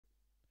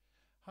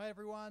Hi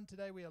everyone,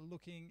 today we are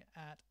looking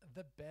at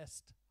the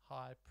best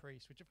high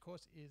priest, which of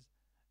course is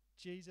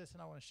Jesus,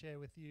 and I want to share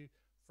with you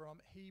from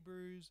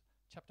Hebrews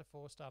chapter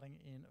 4 starting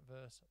in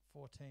verse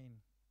 14.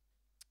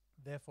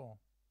 Therefore,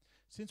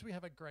 since we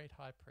have a great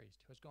high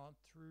priest who has gone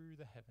through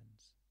the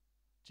heavens,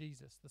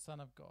 Jesus, the Son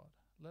of God,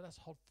 let us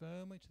hold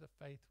firmly to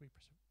the faith we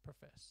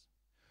profess.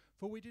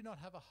 For we do not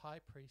have a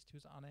high priest who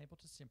is unable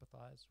to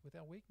sympathize with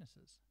our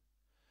weaknesses,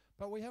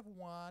 but we have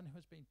one who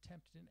has been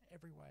tempted in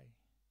every way,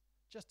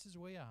 just as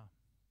we are,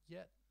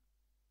 yet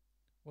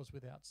was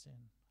without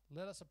sin.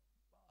 Let us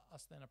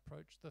then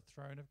approach the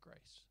throne of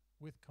grace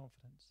with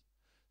confidence,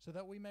 so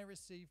that we may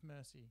receive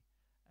mercy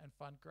and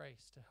find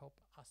grace to help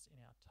us in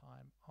our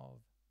time of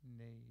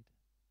need.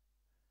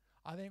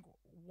 I think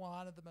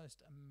one of the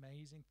most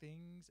amazing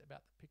things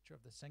about the picture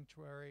of the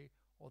sanctuary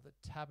or the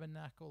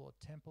tabernacle or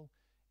temple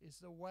is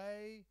the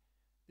way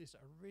this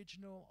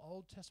original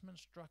Old Testament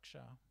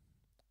structure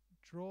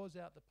draws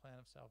out the plan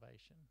of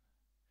salvation.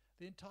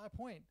 The entire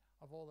point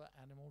of all the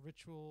animal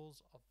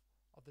rituals,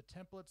 of the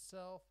temple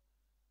itself,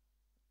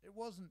 it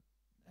wasn't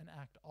an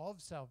act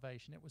of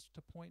salvation. It was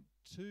to point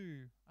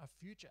to a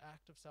future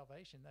act of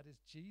salvation, that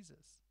is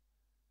Jesus.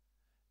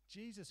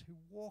 Jesus, who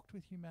walked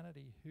with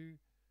humanity, who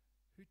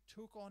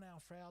took on our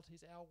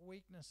frailties, our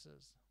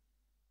weaknesses,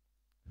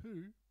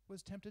 who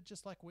was tempted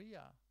just like we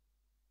are.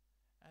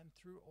 And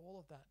through all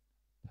of that,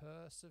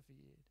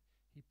 persevered.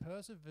 He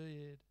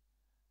persevered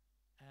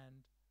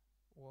and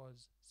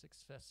was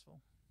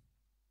successful.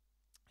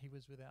 He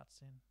was without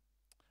sin.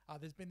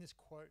 There's been this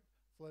quote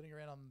floating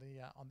around on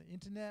the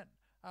internet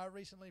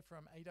recently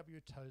from A.W.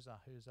 Tozer,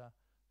 who's a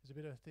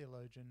bit of a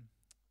theologian.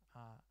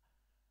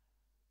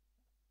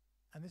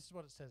 And this is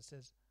what it says. It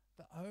says,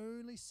 "The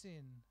only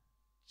sin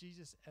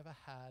Jesus ever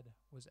had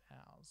was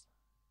ours.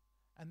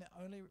 And the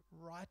only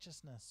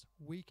righteousness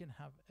we can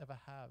ever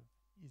have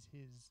is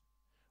his.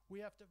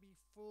 We have to be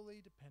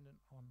fully dependent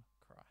on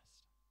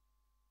Christ.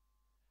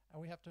 And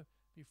we have to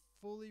be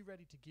fully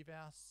ready to give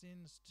our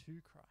sins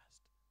to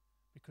Christ,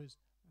 because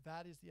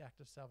that is the act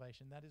of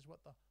salvation. That is what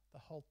the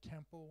whole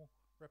temple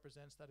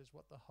represents. That is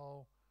what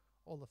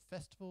all the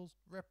festivals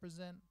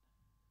represent.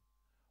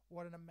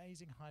 What an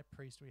amazing high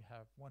priest we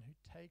have, one who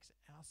takes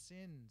our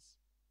sins.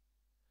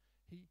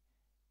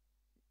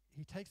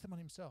 He takes them on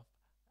himself,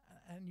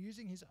 and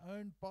using his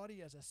own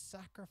body as a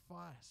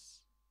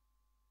sacrifice.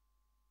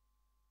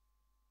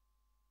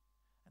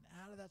 And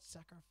out of that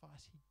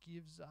sacrifice, he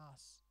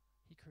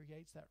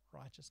creates that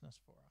righteousness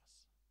for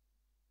us,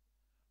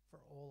 for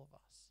all of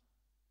us.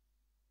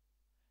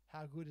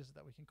 How good is it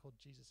that we can call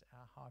Jesus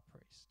our high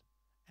priest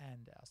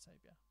and our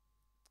Savior?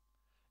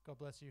 God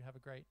bless you. Have a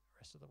great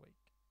rest of the week.